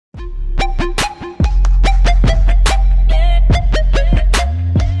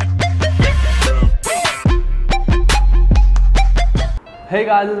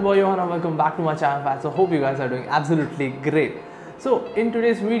guys, it's boy Johan and welcome back to my channel. So hope you guys are doing absolutely great. So in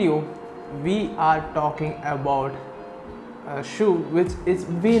today's video we are talking about a shoe which it's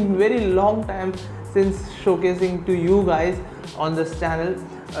been very long time since showcasing to you guys on this channel.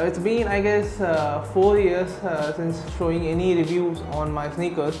 It's been I guess 4 years since showing any reviews on my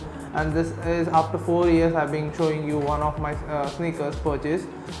sneakers, and this is after 4 years I've been showing you one of my sneakers purchase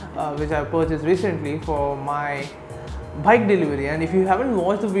which I purchased recently for my bike delivery. And if you haven't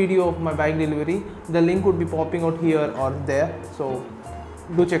watched the video of my bike delivery, the link would be popping out here or there, so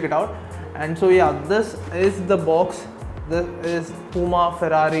do check it out. And so yeah, this is the box. This is PUMA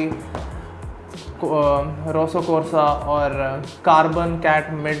Ferrari Rosso Corsa or Carbon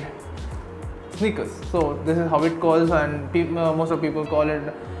Cat Mid sneakers. So this is how it calls, and most of people call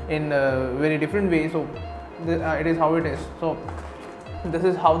it in a very different way, so it is how it is. So this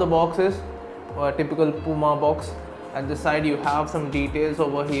is how the box is, a typical Puma box. At the side you have some details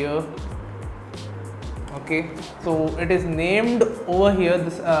over here. Okay, so it is named over here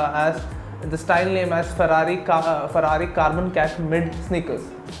this as the style name as Ferrari Carbon Cat Mid sneakers,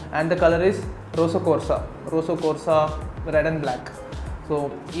 and the color is Rosso Corsa red and black.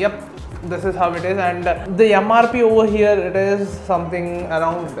 So yep, this is how it is. And the MRP over here, it is something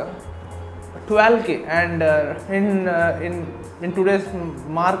around 12k, and in today's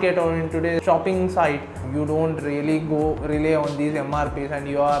market or in today's shopping site, you don't really rely on these MRPs, and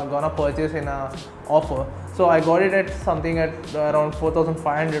you are gonna purchase in a offer. So I got it at something at around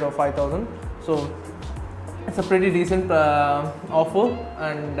 4,500 or 5,000. So it's a pretty decent offer,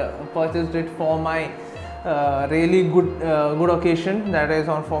 and purchased it for my really good occasion, that is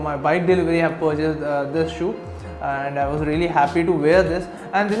for my bike delivery. I have purchased this shoe, and I was really happy to wear this.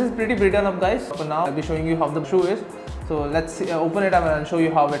 And this is pretty beaten up, guys. For now I'll be showing you how the shoe is. So let's see, open it up and I'll show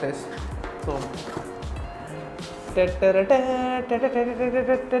you how it is. So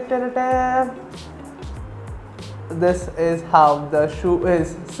this is how the shoe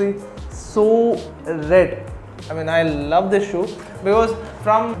is. See, so red. I mean, I love this shoe because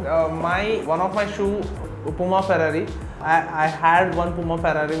from one of my shoe, Puma Ferrari, I had one Puma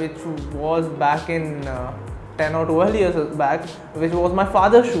Ferrari which was back in 10 or 12 years back, which was my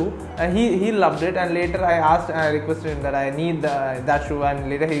father's shoe, and he loved it. And later I requested him that I need that shoe, and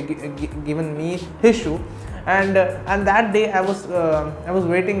later he given me his shoe. And that day I was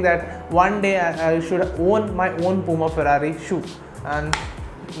waiting that one day I should own my own Puma Ferrari shoe, and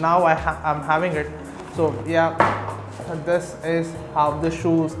now I'm having it. So yeah, this is how the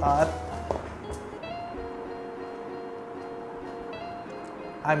shoes are.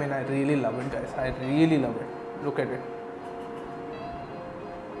 I mean, I really love it, guys. I really love it. Look at it.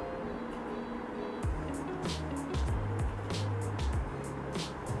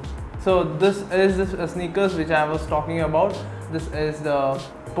 So this is the sneakers which I was talking about. This is the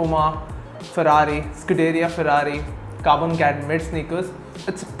Puma Ferrari Scuderia Ferrari Carbon Cat Mid sneakers.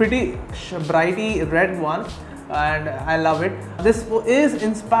 It's a pretty brighty red one, and I love it. This is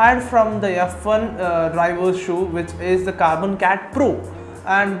inspired from the F1 driver's shoe, which is the Carbon Cat Pro,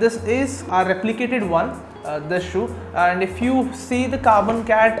 and this is a replicated one. This shoe, and if you see the Carbon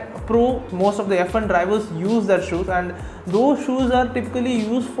Cat Pro, most of the F1 drivers use their shoes, and those shoes are typically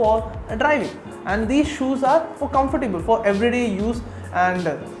used for driving, and these shoes are for comfortable, for everyday use, and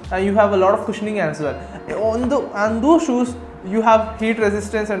you have a lot of cushioning as well. On those shoes you have heat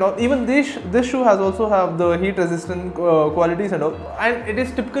resistance and all. Even this shoe has also have the heat resistant qualities and all, and it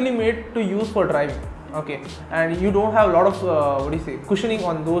is typically made to use for driving. Okay, and you don't have a lot of cushioning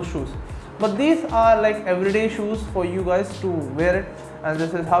on those shoes. But these are like everyday shoes for you guys to wear it, and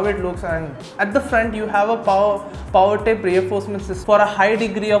this is how it looks. And at the front you have a PWRTAPE reinforcement system for a high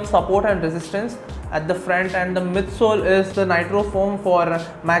degree of support and resistance at the front, and the midsole is the NITRO foam for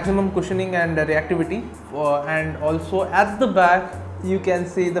maximum cushioning and reactivity. And also at the back you can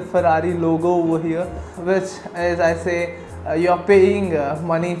see the Ferrari logo over here, which is, I say, you are paying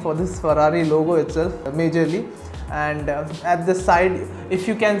money for this Ferrari logo itself majorly. And at the side, if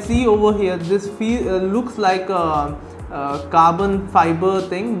you can see over here, this looks like a carbon fiber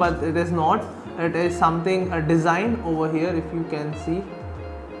thing, but it is not. It is something, a design over here. If you can see,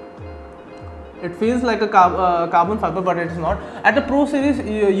 it feels like a carbon fiber, but it is not. At the Pro series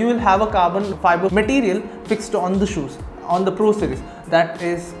you will have a carbon fiber material fixed on the shoes. On the Pro series, that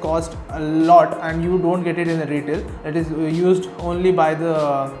is cost a lot, and you don't get it in the retail. It is used only by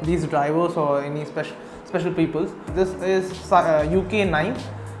these drivers or any special peoples. This is UK 9,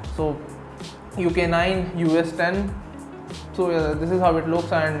 so UK 9, US 10. So this is how it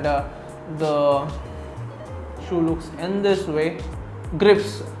looks, and the shoe looks in this way.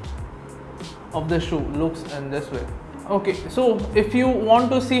 Grips of the shoe looks in this way. Okay, so if you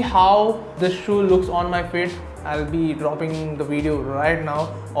want to see how this shoe looks on my feet, I'll be dropping the video right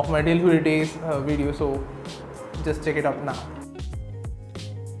now of my delivery days video, so just check it out now.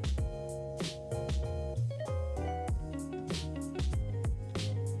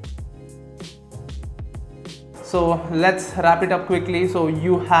 So let's wrap it up quickly. So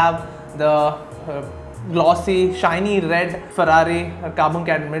you have the glossy shiny red Ferrari carbon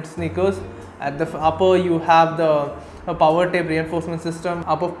cat mid sneakers. At the upper you have the power tape reinforcement system.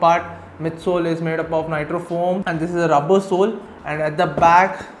 Upper part midsole is made up of nitro foam, and this is a rubber sole. And at the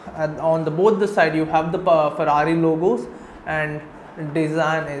back, on both the side, you have the Ferrari logos, and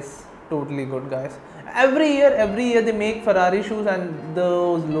design is totally good, guys. Every year they make Ferrari shoes, and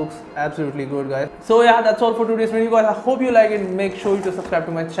those looks absolutely good, guys. So yeah, that's all for today's video, guys. I hope you like it. Make sure you to subscribe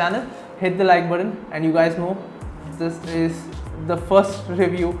to my channel, hit the like button, and you guys know this is the first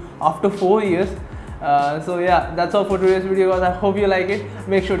review after 4 years. So yeah, that's all for today's video, guys. I hope you like it.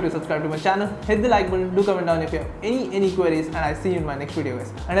 Make sure to subscribe to my channel, hit the like button, do comment down if you have any queries, and I see you in my next video,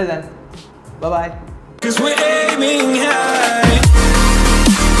 guys. Until then, bye bye. 'Cause we're aiming high.